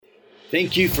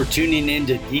Thank you for tuning in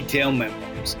to Detail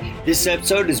Memoirs. This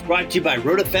episode is brought to you by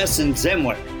RotaFest and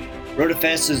Zenware.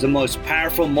 RotaFest is the most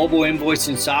powerful mobile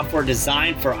invoicing software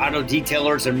designed for auto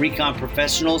detailers and recon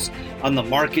professionals on the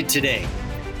market today.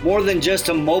 More than just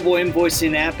a mobile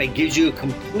invoicing app, it gives you a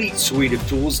complete suite of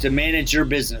tools to manage your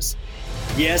business.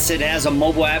 Yes, it has a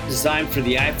mobile app designed for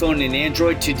the iPhone and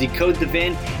Android to decode the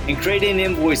VIN and create an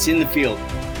invoice in the field.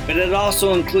 But it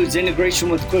also includes integration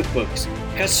with QuickBooks,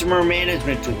 customer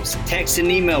management tools, text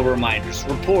and email reminders,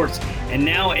 reports, and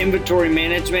now inventory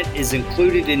management is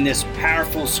included in this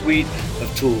powerful suite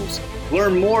of tools.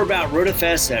 Learn more about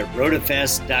RotaFest at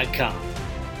rotafest.com.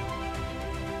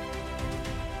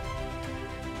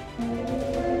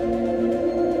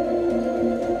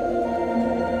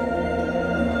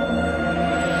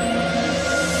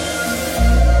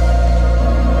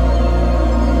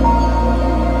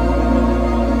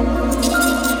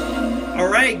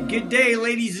 Good day,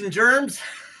 ladies and germs.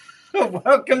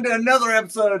 Welcome to another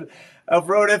episode of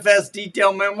RotaFest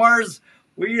Detail Memoirs.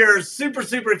 We are super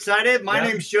excited. My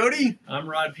name's Jody. I'm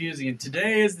Rod Pusey, and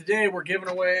today is the day we're giving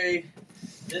away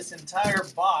this entire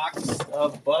box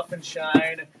of Buff and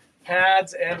Shine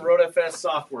pads and RotaFest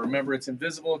software. Remember, it's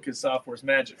invisible because software's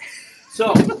magic.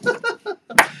 So,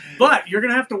 but you're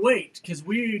going to have to wait because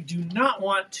we do not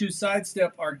want to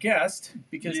sidestep our guest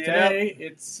because today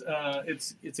it's a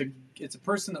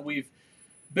person that we've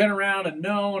been around and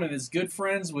known and is good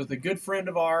friends with a good friend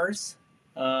of ours.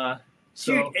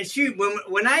 Shoot!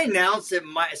 When I announced it,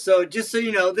 so just so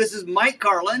you know, this is Mike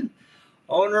Carlin,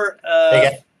 owner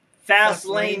of Fast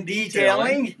Lane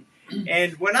Detailing.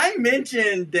 And when I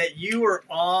mentioned that you were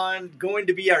going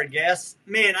to be our guest,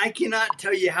 man, I cannot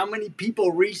tell you how many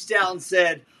people reached out and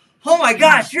said, "Oh my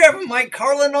gosh, you're having Mike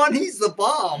Carlin on? He's the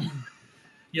bomb."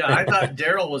 Yeah, I thought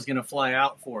Daryl was going to fly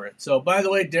out for it. So, by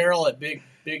the way, Daryl at Big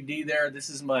D there, this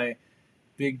is my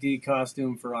Big D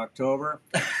costume for October.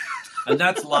 And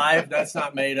that's live. That's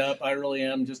not made up. I really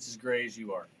am just as gray as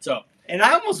you are. So, and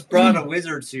I almost brought a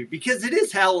wizard suit because it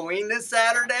is Halloween this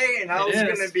Saturday, and I was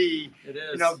going to be,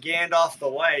 Gandalf the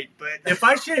White. But if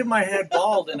I shave my head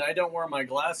bald and I don't wear my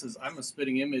glasses, I'm a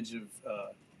spitting image of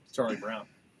Charlie Brown.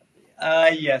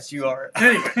 Yes, you are.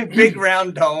 Anyway, big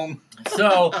round dome.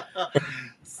 So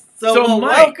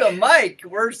welcome, Mike.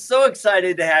 We're so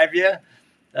excited to have you.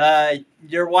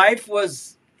 Your wife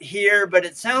was here, but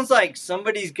it sounds like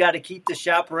somebody's got to keep the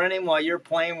shop running while you're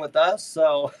playing with us.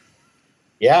 So,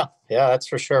 yeah, that's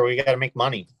for sure. We got to make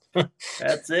money.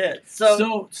 That's it.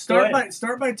 So start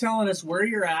by telling us where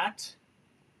you're at.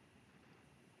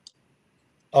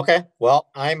 Okay. Well,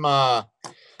 I'm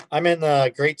in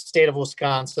the great state of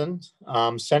Wisconsin,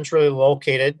 centrally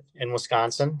located in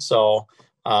Wisconsin. So,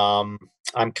 I'm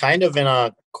kind of in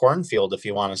a cornfield, if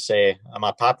you want to say.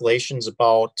 My population's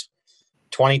about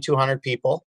 2,200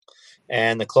 people,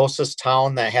 and the closest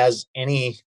town that has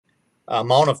any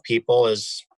amount of people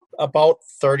is about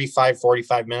 45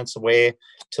 minutes away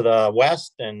to the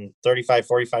west and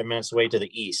 45 minutes away to the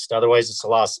east. Otherwise, it's a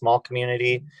lot of small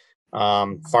community,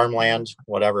 farmland,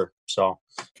 whatever. So,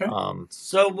 okay.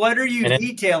 So what are you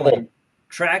detailing?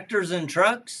 Tractors and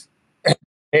trucks?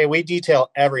 Hey, we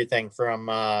detail everything from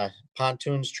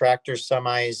pontoons, tractors,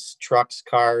 semis, trucks,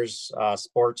 cars,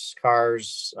 sports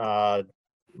cars,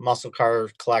 muscle car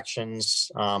collections.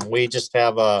 We just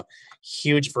have a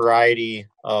huge variety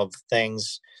of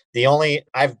things.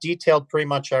 I've detailed pretty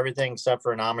much everything except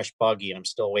for an Amish buggy. I'm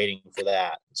still waiting for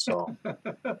that. So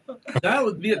that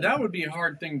would be a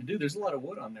hard thing to do. There's a lot of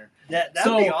wood on there.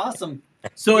 That'd be awesome.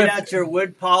 So get out your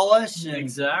wood polish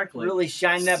and really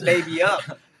shine that baby up.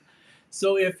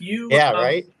 So if you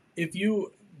if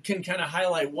you can kind of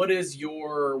highlight what is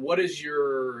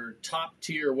your top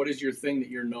tier, what is your thing that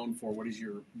you're known for, what is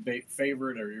your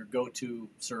favorite or your go-to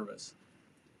service?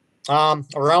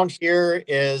 Around here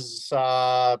is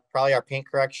probably our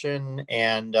paint correction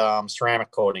and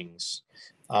ceramic coatings,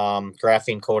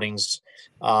 graphene coatings.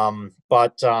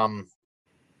 But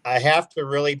I have to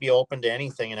really be open to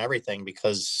anything and everything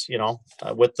because,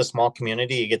 with the small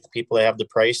community, you get the people that have the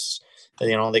price, they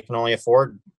can only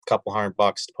afford a couple $100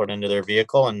 to put into their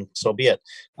vehicle, and so be it.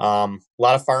 A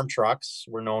lot of farm trucks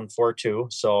we're known for too.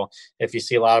 So if you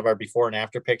see a lot of our before and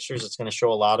after pictures, it's going to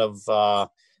show a lot of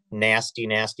nasty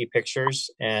pictures,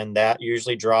 and that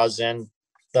usually draws in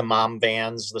the mom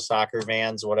vans, the soccer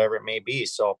vans, whatever it may be.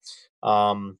 So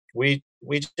we're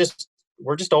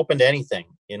just open to anything.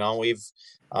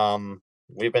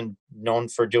 We've been known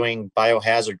for doing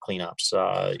biohazard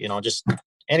cleanups, just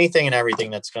anything and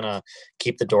everything that's going to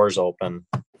keep the doors open.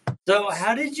 So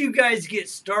how did you guys get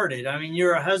started? I mean,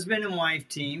 you're a husband and wife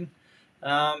team.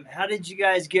 How did you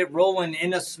guys get rolling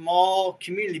in a small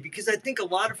community? Because I think a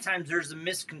lot of times there's a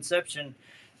misconception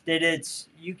that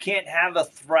you can't have a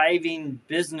thriving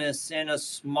business in a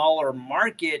smaller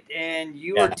market. And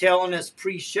you were Yeah. telling us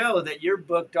pre-show that you're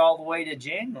booked all the way to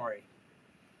January.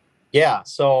 Yeah.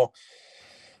 So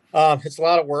it's a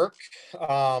lot of work.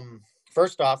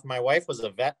 First off, my wife was a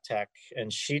vet tech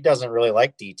and she doesn't really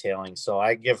like detailing. So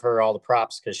I give her all the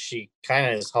props because she kind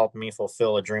of has helped me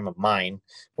fulfill a dream of mine,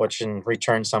 which in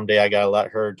return, someday I got to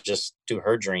let her just do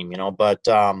her dream, But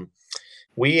I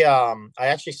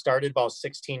actually started about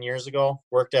 16 years ago,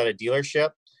 worked at a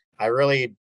dealership. I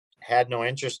really had no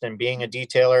interest in being a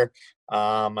detailer.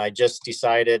 I just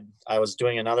decided I was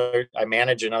doing I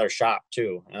manage another shop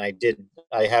too. And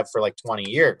I have for like 20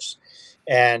 years.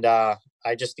 And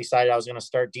I just decided I was going to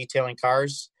start detailing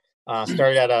cars.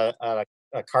 Started at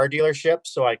a car dealership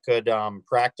so I could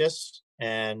practice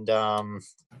and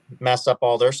mess up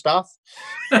all their stuff.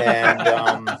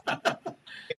 And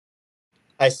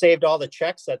I saved all the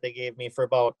checks that they gave me for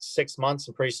about 6 months.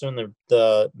 And pretty soon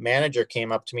the manager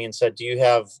came up to me and said, "Do you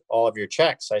have all of your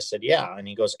checks?" I said, "Yeah." And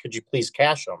he goes, "Could you please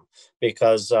cash them?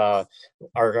 Because our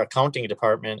accounting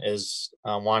department is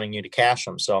wanting you to cash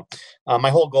them." So my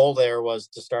whole goal there was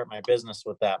to start my business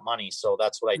with that money. So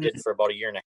that's what I did for about a year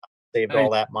and a half, saved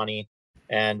all that money.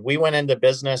 And we went into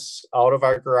business out of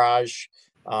our garage,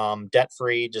 debt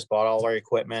free, just bought all our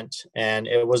equipment. And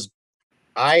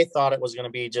I thought it was going to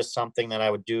be just something that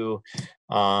I would do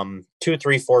 2,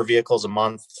 3, 4 vehicles a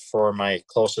month for my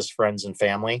closest friends and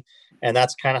family. And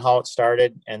that's kind of how it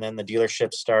started. And then the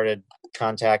dealership started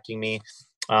contacting me.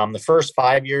 The first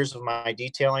 5 years of my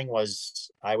detailing was,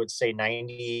 I would say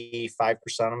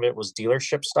 95% of it was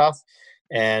dealership stuff.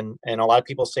 And a lot of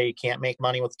people say you can't make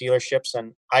money with dealerships.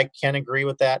 And I can agree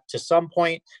with that to some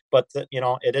point, but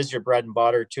it is your bread and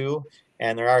butter too.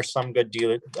 And there are some good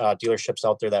dealerships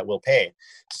out there that will pay.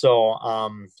 So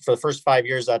for the first 5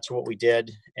 years, that's what we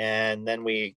did. And then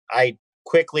I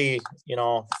quickly,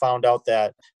 found out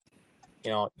that,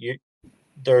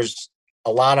 there's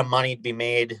a lot of money to be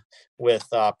made with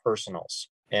personals.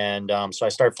 And so I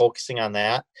started focusing on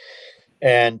that.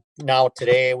 And now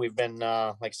today we've been,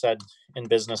 like I said, in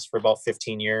business for about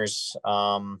 15 years.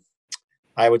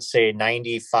 I would say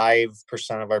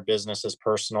 95% of our business is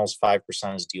personals,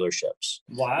 5% is dealerships.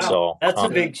 Wow. So that's a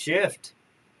big shift.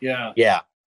 Yeah. Yeah.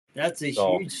 That's a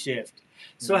huge shift.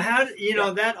 So how,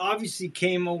 that obviously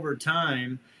came over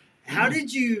time. How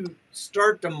did you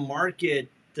start to market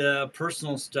the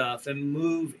personal stuff and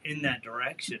move in that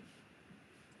direction?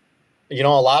 A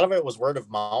lot of it was word of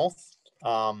mouth,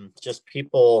 just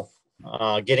people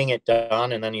getting it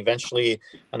done. And then eventually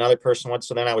another person would.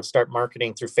 So then I would start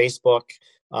marketing through Facebook,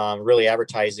 really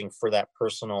advertising for that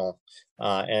personal.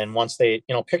 And once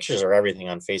pictures are everything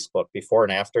on Facebook, before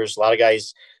and afters. A lot of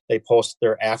guys, they post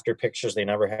their after pictures. They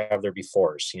never have their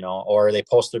befores, or they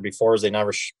post their befores. They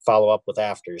never follow up with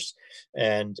afters.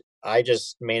 And I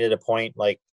just made it a point,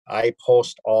 like I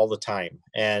post all the time.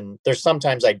 And there's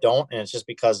sometimes I don't. And it's just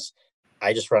because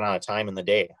I just run out of time in the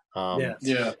day. Yeah.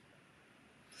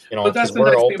 But that's the we're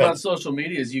nice open. thing about social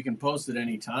media is you can post at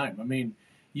any time. I mean,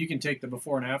 you can take the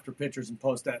before and after pictures and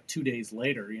post that 2 days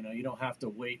later. You don't have to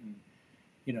wait and,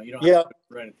 you don't have to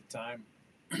do it right at the time.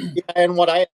 Yeah, and what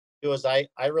I do is I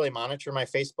really monitor my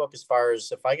Facebook as far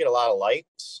as if I get a lot of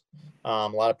likes, a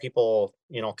lot of people,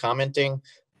 commenting,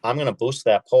 I'm going to boost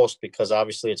that post because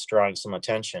obviously it's drawing some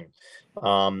attention.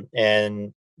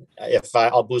 And if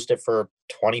I'll boost it for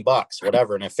 $20,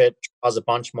 whatever. And if it draws a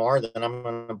bunch more, then I'm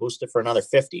going to boost it for another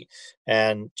 50.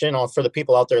 And, for the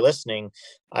people out there listening,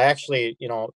 I actually,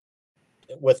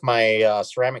 with my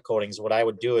ceramic coatings, what I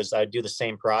would do is I'd do the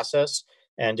same process.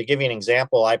 And to give you an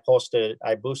example, I boosted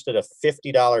a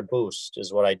 $50 boost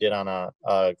is what I did on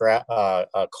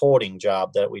a coating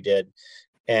job that we did.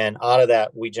 And out of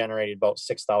that, we generated about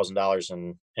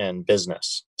 $6,000 in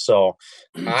business. So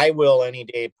I will any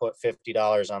day put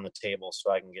 $50 on the table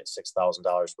so I can get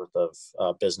 $6,000 worth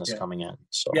of business coming in.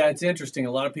 So yeah, it's interesting.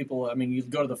 A lot of people, I mean, you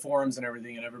go to the forums and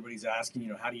everything, and everybody's asking,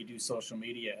 how do you do social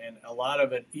media? And a lot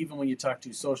of it, even when you talk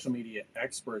to social media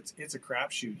experts, it's a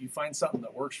crapshoot. You find something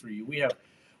that works for you.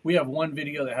 We have one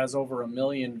video that has over 1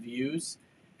 million views.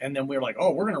 And then we're like,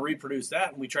 oh, we're going to reproduce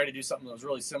that. And we try to do something that was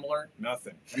really similar.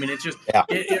 Nothing. I mean, it's just,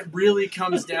 it really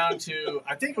comes down to,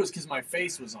 I think it was because my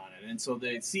face was on it. And so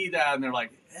they see that and they're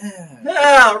like,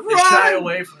 they shy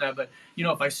away from that. But,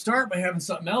 if I start by having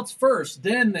something else first,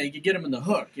 then they get them in the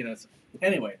hook,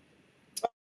 Anyway.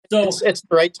 So it's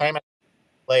the right time and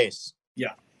place.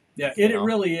 Yeah. Yeah, it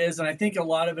really is. And I think a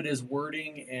lot of it is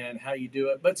wording and how you do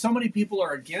it. But so many people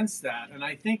are against that. And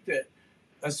I think that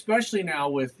especially now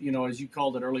with, as you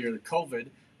called it earlier,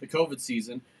 the COVID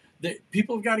season, that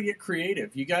people have got to get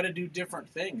creative. You got to do different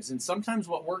things. And sometimes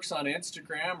what works on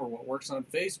Instagram or what works on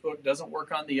Facebook doesn't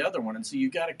work on the other one. And so you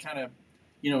got to kind of,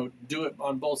 do it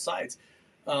on both sides.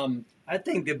 I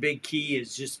think the big key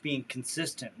is just being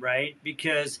consistent, right?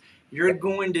 Because you're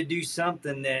going to do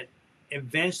something that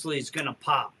eventually is going to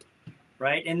pop,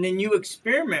 right? And then you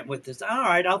experiment with this. All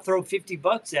right, I'll throw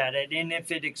 $50 at it. And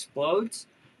if it explodes,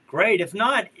 great. If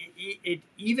not, it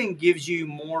even gives you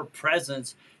more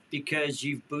presence because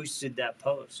you've boosted that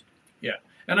post. Yeah.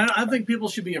 And I think people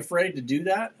should be afraid to do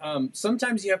that.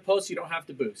 Sometimes you have posts you don't have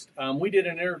to boost. We did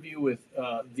an interview with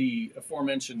the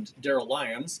aforementioned Daryl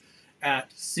Lyons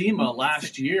at SEMA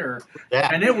last year,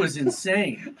 and it was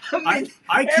insane.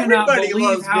 I cannot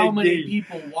believe how many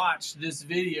people watched this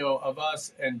video of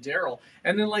us and Daryl.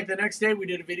 And then, like, the next day, we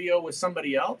did a video with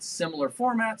somebody else, similar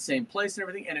format, same place and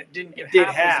everything, and it didn't get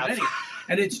half as many.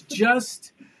 And it's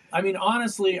just,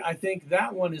 honestly, I think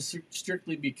that one is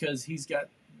strictly because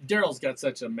Daryl's got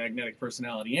such a magnetic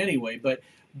personality anyway, but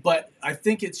I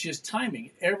think it's just timing,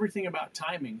 everything about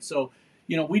timing. So,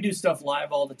 we do stuff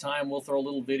live all the time. We'll throw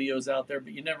little videos out there,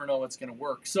 but you never know what's going to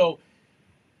work. So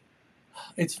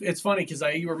it's funny because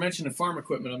you were mentioning farm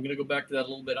equipment. I'm going to go back to that a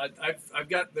little bit.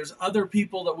 There's other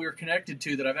people that we're connected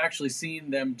to that I've actually seen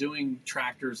them doing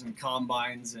tractors and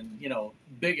combines and,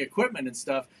 big equipment and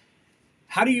stuff.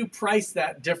 How do you price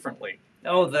that differently?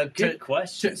 Oh, good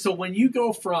question. So when you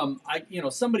go from,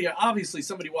 somebody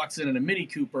walks in a Mini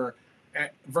Cooper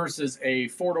versus a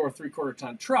 4-door, 3/4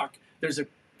 ton truck, there's a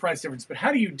price difference. But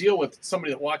how do you deal with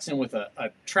somebody that walks in with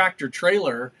a tractor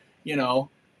trailer,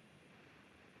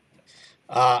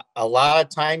 A lot of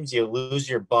times you lose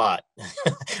your butt.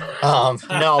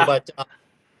 No, but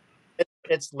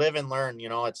it's live and learn.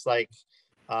 It's like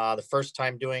the first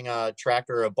time doing a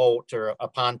tractor, or a boat, or a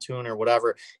pontoon, or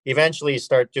whatever. Eventually, you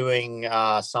start doing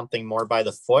something more by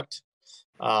the foot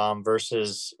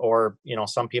versus, or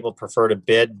some people prefer to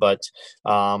bid, but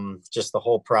just the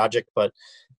whole project. But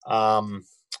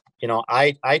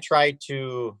I try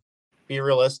to be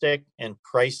realistic and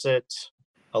price it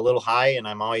a little high, and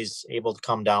I'm always able to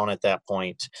come down at that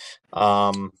point.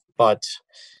 But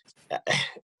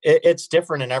it's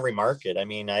different in every market.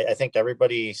 I think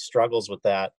everybody struggles with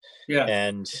that. Yeah.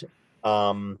 And,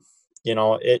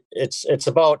 it's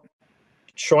about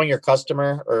showing your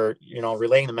customer, or,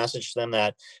 relaying the message to them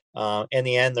that in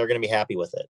the end, they're going to be happy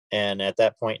with it. And at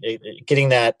that point, getting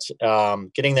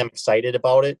them excited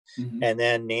about it, mm-hmm. and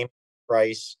then name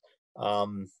price.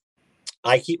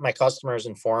 I keep my customers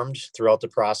informed throughout the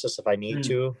process if I need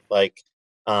to. Like,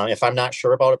 if I'm not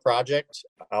sure about a project,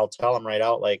 I'll tell them right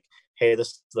out, like, hey, this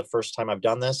is the first time I've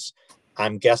done this.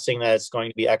 I'm guessing that it's going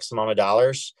to be X amount of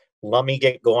dollars. Let me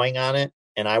get going on it,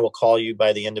 and I will call you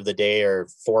by the end of the day or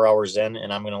 4 hours in,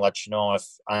 and I'm going to let you know if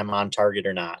I'm on target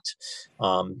or not.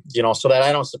 So that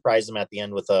I don't surprise them at the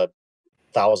end with a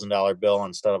 $1,000 bill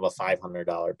instead of a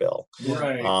 $500 bill.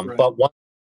 Right. Right. But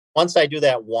once I do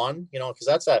that one, because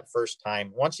that's that first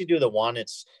time. Once you do the one,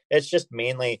 it's just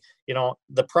mainly,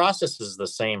 the process is the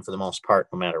same for the most part,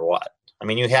 no matter what.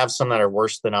 You have some that are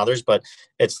worse than others, but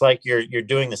it's like you're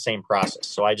doing the same process.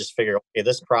 So I just figure, okay,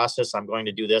 this process, I'm going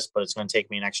to do this, but it's going to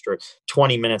take me an extra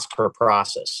 20 minutes per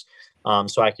process.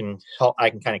 So I can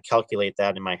kind of calculate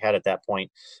that in my head at that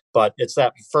point. But it's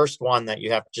that first one that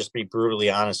you have to just be brutally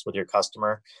honest with your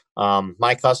customer.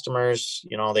 My customers,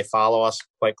 they follow us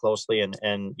quite closely,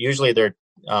 and usually they're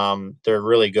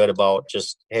really good about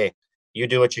just, hey, you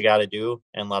do what you got to do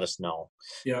and let us know.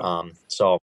 Yeah.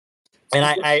 And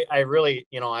I really,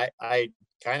 I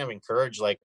kind of encourage,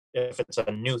 like, if it's a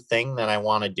new thing that I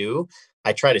want to do,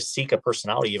 I try to seek a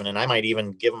personality even, and I might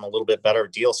even give them a little bit better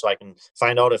deal so I can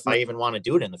find out if I even want to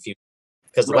do it in the future.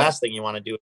 Because the last thing you want to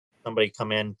do is somebody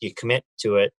come in, you commit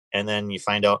to it, and then you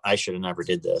find out I should have never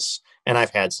did this. And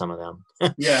I've had some of them.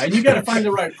 Yeah, and you got to find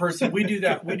the right person. We do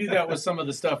that. We do that with some of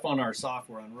the stuff on our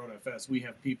software on RoadFS. We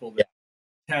have people that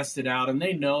test it out, and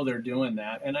they know they're doing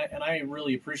that. And I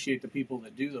really appreciate the people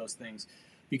that do those things,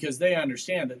 because they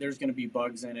understand that there's going to be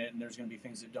bugs in it and there's going to be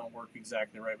things that don't work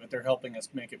exactly right, but they're helping us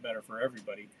make it better for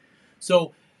everybody.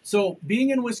 So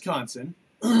being in Wisconsin,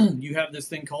 you have this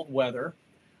thing called weather.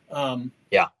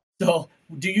 So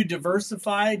do you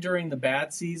diversify during the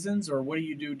bad seasons, or what do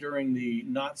you do during the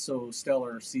not so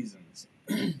stellar seasons?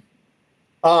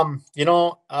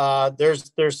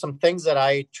 There's some things that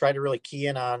I try to really key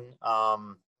in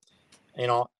on.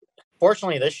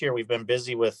 Fortunately this year we've been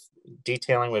busy with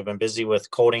detailing. We've been busy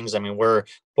with coatings. We're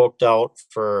booked out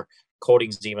for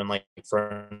coatings even like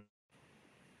for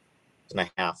and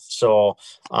a half. So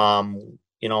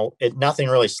nothing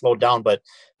really slowed down. But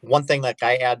one thing that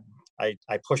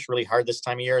I push really hard this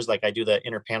time of year is like I do the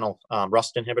inner panel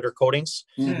rust inhibitor coatings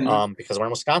because we're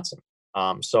in Wisconsin.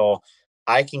 So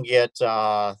I can get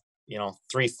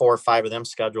 3, 4, 5 of them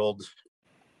scheduled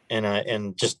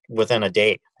in just within a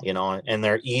day, and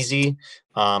they're easy.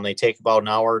 They take about an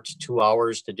hour to 2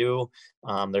 hours to do.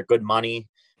 They're good money.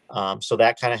 So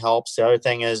that kind of helps. The other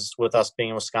thing is with us being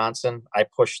in Wisconsin, I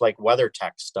push like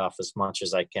WeatherTech stuff as much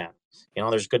as I can.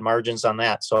 There's good margins on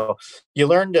that. So you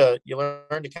learn to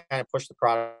kind of push the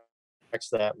products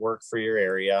that work for your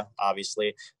area.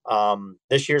 Obviously,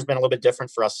 this year's been a little bit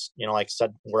different for us. Like I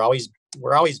said, we're always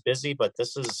busy, but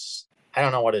this is, I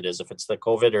don't know what it is, if it's the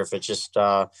COVID or if it's just,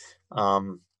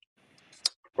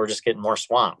 we're just getting more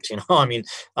swamped,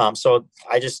 so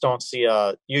I just don't see,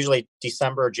 usually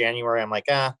December or January, I'm like,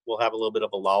 we'll have a little bit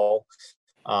of a lull.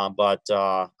 But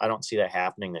I don't see that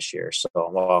happening this year.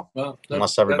 So,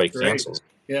 unless everybody cancels.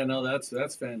 Yeah, no,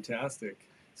 that's fantastic.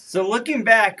 So looking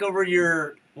back over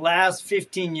your last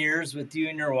 15 years with you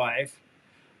and your wife,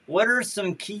 what are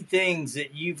some key things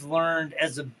that you've learned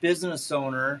as a business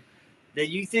owner that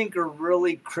you think are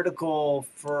really critical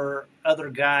for other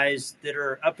guys that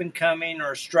are up and coming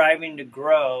or striving to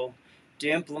grow to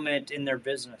implement in their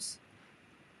business?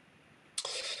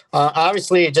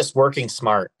 Obviously, just working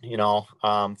smart,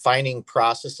 finding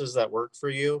processes that work for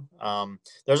you.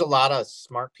 There's a lot of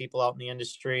smart people out in the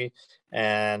industry,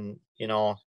 and,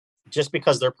 just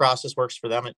because their process works for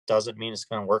them, it doesn't mean it's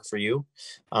going to work for you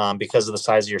because of the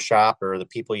size of your shop or the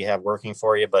people you have working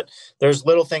for you. But there's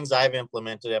little things I've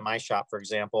implemented at my shop. For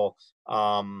example,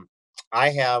 I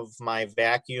have my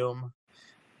vacuum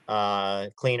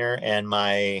cleaner and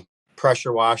my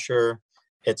pressure washer.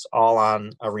 It's all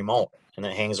on a remote, and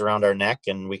it hangs around our neck,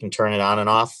 and we can turn it on and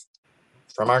off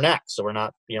from our neck. So we're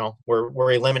not,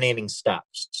 we're eliminating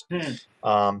steps.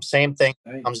 Same thing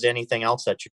comes to anything else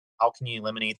how can you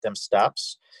eliminate them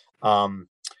steps? And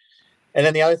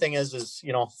then the other thing is,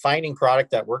 finding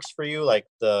product that works for you, like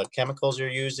the chemicals you're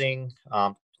using.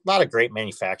 A lot of great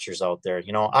manufacturers out there.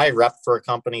 I rep for a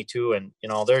company too, and,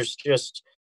 there's just,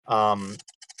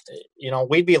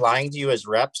 we'd be lying to you as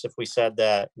reps if we said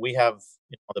that we have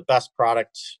the best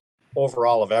product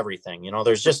overall of everything.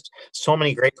 There's just so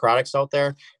many great products out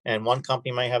there, and one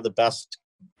company might have the best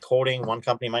coating, one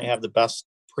company might have the best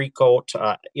pre-coat.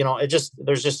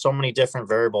 There's just so many different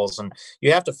variables, and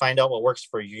you have to find out what works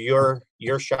for your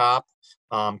shop,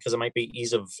 because it might be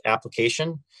ease of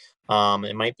application.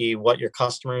 It might be what your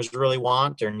customers really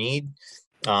want or need.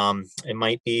 It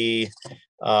might be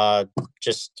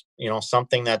just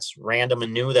something that's random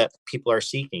and new that people are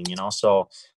seeking. So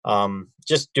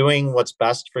just doing what's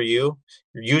best for you,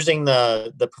 using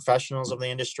the professionals of the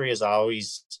industry is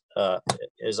always a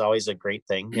great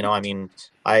thing.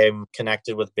 I am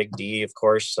connected with Big D, of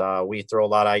course. We throw a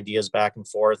lot of ideas back and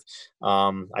forth.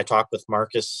 I talk with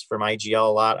Marcus from IGL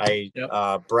a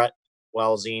lot. Brett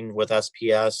Wellsing with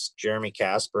SPS, Jeremy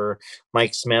Casper,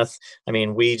 Mike Smith.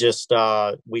 We just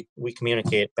we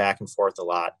communicate back and forth a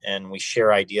lot, and we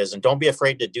share ideas, and don't be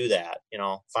afraid to do that.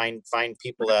 Find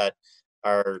people that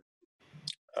are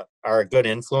a good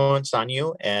influence on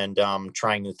you, and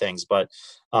trying new things. But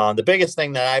the biggest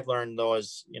thing that I've learned though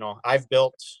is, I've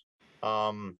built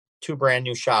 2 brand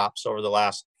new shops over the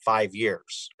last 5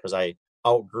 years because I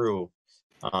outgrew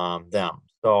them.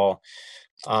 So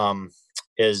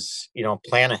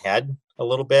plan ahead a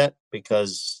little bit,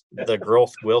 because the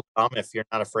growth will come if you're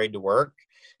not afraid to work.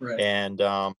 Right. And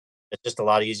it's just a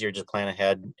lot easier to plan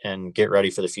ahead and get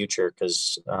ready for the future,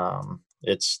 because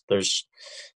there's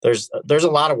a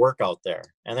lot of work out there,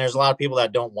 and there's a lot of people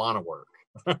that don't want to work.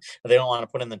 They don't want to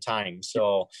put in the time.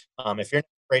 So if you're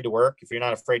not afraid to work, if you're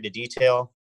not afraid to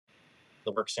detail,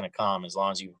 the work's going to come as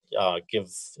long as you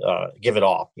give it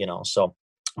all. So,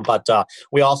 but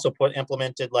we also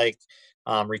implemented like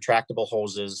retractable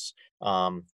hoses,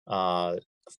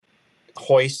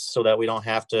 hoists, so that we don't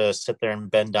have to sit there and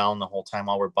bend down the whole time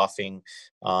while we're buffing.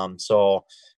 So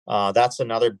that's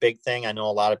another big thing. I know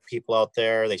a lot of people out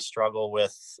there, they struggle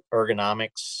with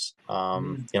ergonomics.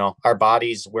 Our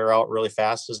bodies wear out really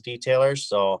fast as detailers.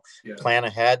 So plan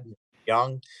ahead,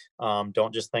 young.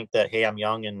 Don't just think that, hey, I'm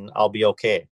young and I'll be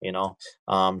okay.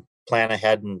 Plan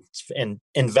ahead and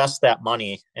invest that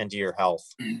money into your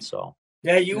health. So.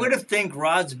 Yeah, you would have think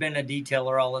Rod's been a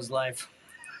detailer all his life.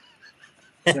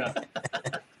 Yeah.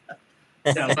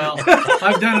 Yeah, well,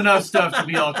 I've done enough stuff to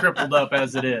be all crippled up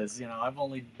as it is. I've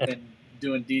only been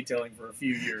doing detailing for a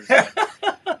few years.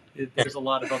 There's a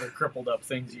lot of other crippled up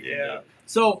things you can do.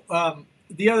 So,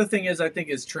 the other thing is, I think,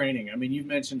 is training. I mean, you've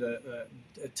mentioned a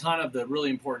ton of the really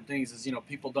important things is,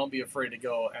 people don't be afraid to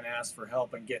go and ask for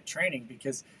help and get training,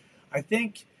 because I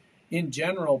think in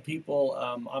general, people,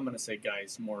 I'm going to say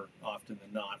guys more often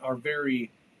than not, are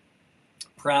very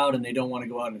proud and they don't want to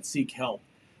go out and seek help.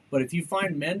 But if you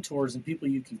find mentors and people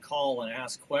you can call and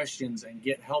ask questions and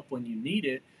get help when you need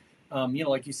it,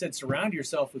 like you said, surround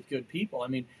yourself with good people. I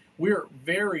mean, we're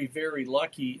very, very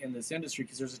lucky in this industry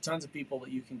because there's tons of people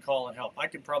that you can call and help. I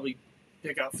could probably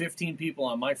pick out 15 people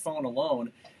on my phone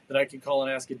alone that I could call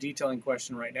and ask a detailing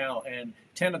question right now, and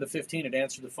 10 of the 15 would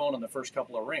answer the phone on the first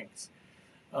couple of rings.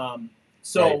 Right.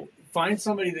 Find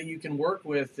somebody that you can work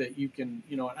with, that you can,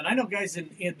 and I know guys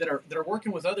that are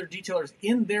working with other detailers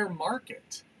in their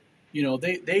market.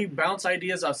 They bounce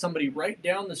ideas off somebody right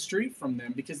down the street from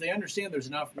them because they understand there's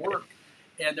enough work,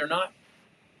 and they're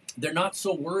not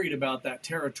so worried about that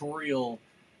territorial,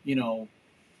 yip,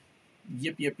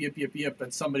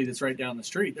 but somebody that's right down the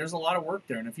street. There's a lot of work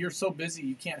there, and if you're so busy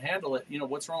you can't handle it,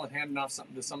 what's wrong with handing off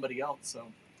something to somebody else?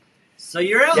 So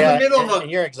you're out in the middle of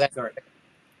you're exactly right.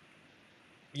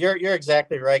 You're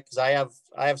exactly right, because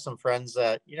I have some friends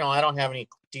that, I don't have any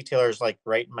detailers like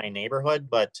right in my neighborhood,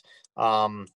 but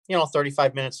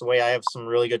 35 minutes away I have some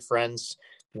really good friends.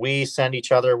 We send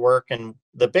each other work, and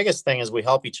the biggest thing is we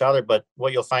help each other. But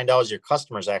what you'll find out is your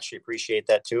customers actually appreciate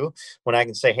that too. When I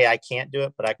can say, hey, I can't do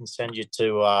it, but I can send you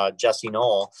to Jesse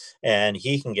Knoll and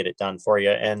he can get it done for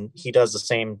you. And he does the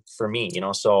same for me,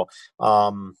 so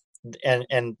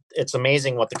and it's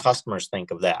amazing what the customers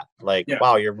think of that. Like, yeah.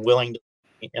 Wow, you're willing to.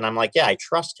 And I'm like, yeah, I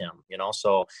trust him,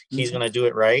 so he's going to do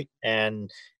it right.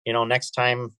 And, next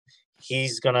time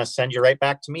he's going to send you right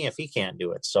back to me if he can't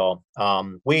do it. So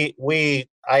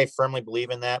I firmly believe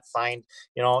in that.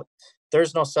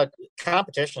 There's no such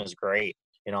competition is great,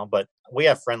 but we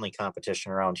have friendly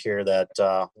competition around here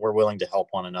that we're willing to help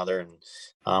one another.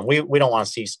 And we don't want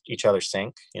to see each other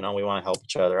sink. We want to help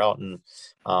each other out. And,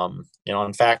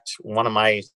 in fact, one of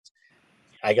my,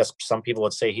 I guess some people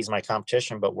would say he's my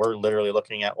competition, but we're literally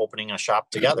looking at opening a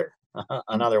shop together,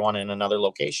 another one in another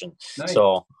location. Nice.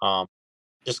 So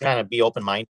just kind of be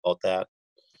open-minded about that.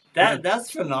 That's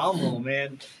phenomenal,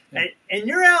 man. And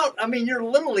you're out, you're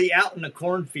literally out in the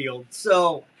cornfield.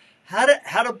 So how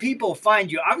do people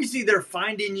find you? Obviously, they're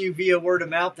finding you via word of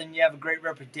mouth and you have a great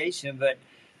reputation. But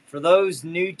for those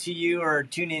new to you or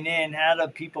tuning in, how do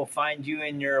people find you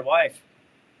and your wife?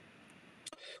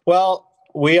 Well,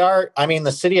 we are, the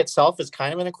city itself is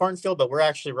kind of in a cornfield, but we're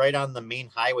actually right on the main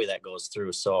highway that goes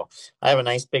through. So I have a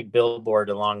nice big billboard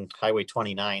along Highway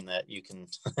 29 that you can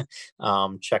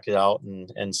check it out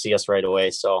and see us right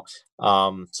away. So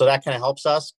that kind of helps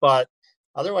us. But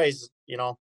otherwise,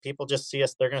 people just see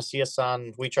us. They're going to see us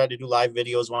we try to do live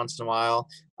videos once in a while.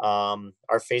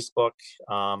 Our Facebook,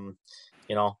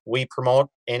 we promote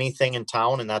anything in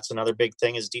town. And that's another big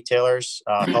thing is detailers,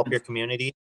 help your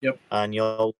community. Yep. And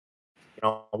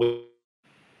we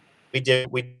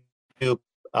do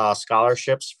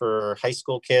scholarships for high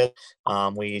school kids.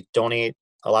 We donate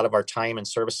a lot of our time and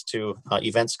service to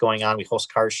events going on. We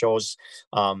host car shows.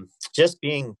 Just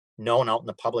being known out in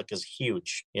the public is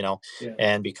huge, Yeah.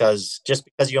 And because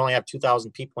you only have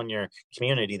 2,000 people in your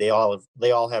community, they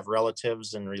all have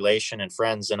relatives and relation and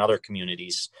friends in other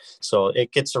communities. So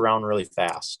it gets around really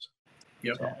fast.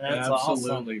 Yep, so, that's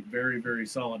absolutely awesome. Very, very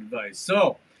solid advice.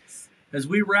 So as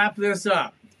we wrap this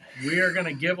up, we are going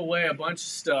to give away a bunch of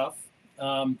stuff,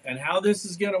 and how this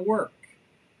is going to work.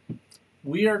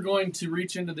 We are going to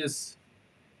reach into this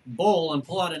bowl and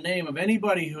pull out a name of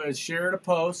anybody who has shared a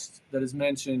post that has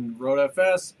mentioned Road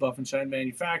FS, Buff and Shine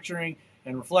Manufacturing,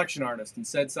 and Reflection Artist and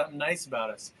said something nice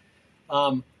about us.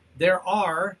 There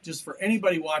are, just for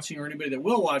anybody watching or anybody that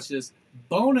will watch this,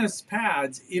 bonus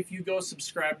pads if you go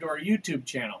subscribe to our YouTube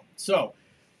channel. So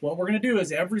what we're going to do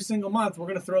is every single month, we're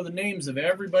going to throw the names of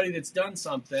everybody that's done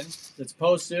something, that's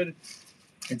posted,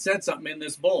 and said something in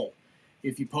this bowl.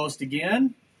 If you post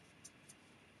again,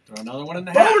 throw another one in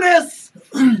the bonus.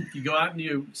 If you go out and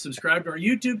you subscribe to our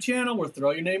YouTube channel, we'll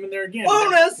throw your name in there again.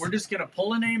 Bonus. We're just going to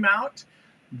pull a name out.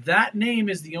 That name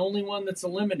is the only one that's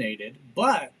eliminated.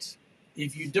 But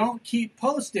if you don't keep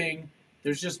posting,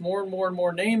 there's just more and more and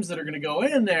more names that are going to go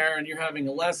in there, and you're having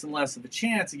a less and less of a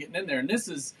chance of getting in there. And this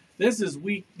is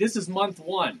month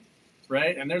 1,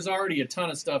 right? And there's already a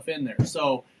ton of stuff in there.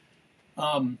 So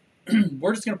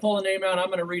we're just going to pull a name out. I'm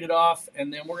going to read it off,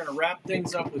 and then we're going to wrap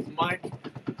things up with Mike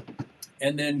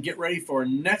and then get ready for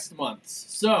next month's.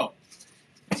 So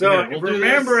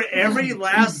remember, every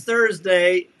last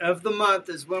Thursday of the month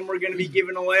is when we're going to be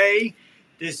giving away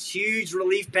this huge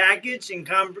relief package in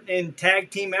tag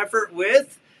team effort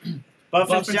with Buff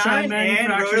and Shine and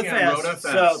Manufacturing and RotaFest. RotaFest.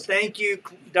 So thank you,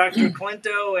 Dr.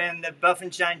 Clinto and the Buff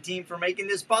and Shine team for making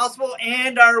this possible.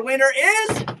 And our winner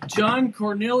is John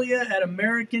Cornelia at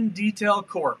American Detail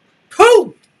Corp.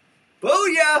 Pooh!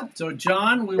 Booyah! So,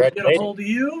 John, we will get a hold of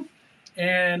you,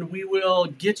 and we will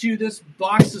get you this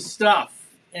box of stuff.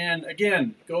 And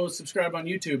again, go subscribe on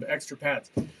YouTube, Extra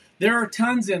Pads. There are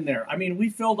tons in there. I mean, we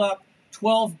filled up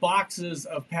 12 boxes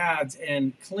of pads,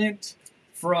 and Clint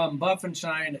from Buff and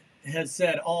Shine has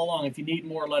said all along, if you need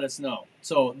more, let us know.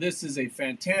 So this is a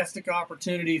fantastic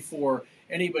opportunity for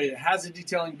anybody that has a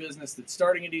detailing business, that's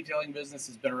starting a detailing business,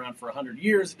 has been around for 100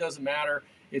 years. It doesn't matter.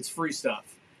 It's free stuff.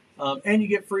 And you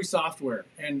get free software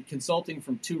and consulting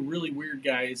from two really weird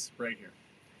guys right here.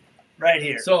 Right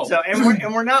here. So and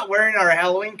we're not wearing our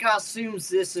Halloween costumes.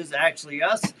 This is actually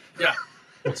us. Yeah.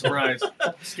 Surprise.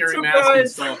 Scary mask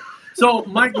install. So,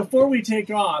 Mike, before we take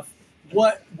off,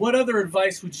 what other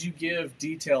advice would you give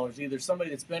detailers? Either somebody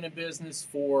that's been in business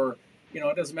for,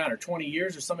 it doesn't matter, 20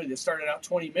 years, or somebody that started out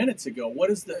 20 minutes ago.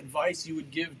 What is the advice you would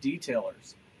give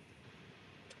detailers?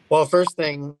 Well, first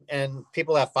thing, and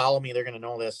people that follow me, they're going to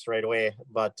know this right away,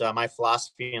 but my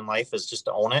philosophy in life is just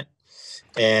to own it.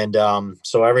 And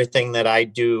so everything that I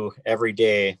do every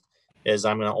day is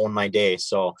I'm going to own my day.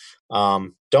 So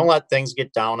don't let things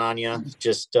get down on you.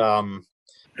 Just,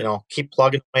 keep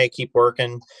plugging away, keep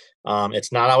working.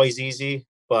 It's not always easy,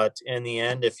 but in the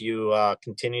end, if you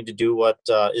continue to do what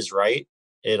is right,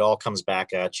 it all comes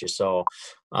back at you. So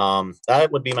that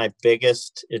would be my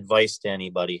biggest advice to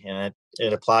anybody. And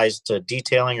it applies to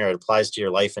detailing, or it applies to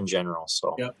your life in general.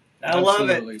 So yep, I love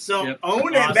it. So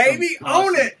own it, baby.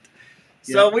 Own it.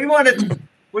 So we want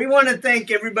to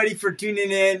thank everybody for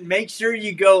tuning in. Make sure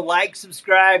you go like,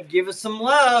 subscribe, give us some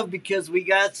love, because we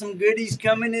got some goodies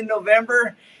coming in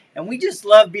November. And we just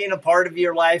love being a part of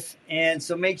your life. And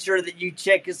so make sure that you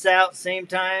check us out, same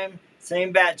time,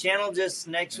 same bat channel, just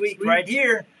next week right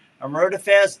here on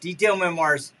RotaFest Detail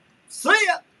Memoirs. See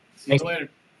ya. See you later.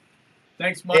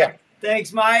 Thanks, Mike. Yeah.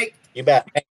 Thanks, Mike. You bet.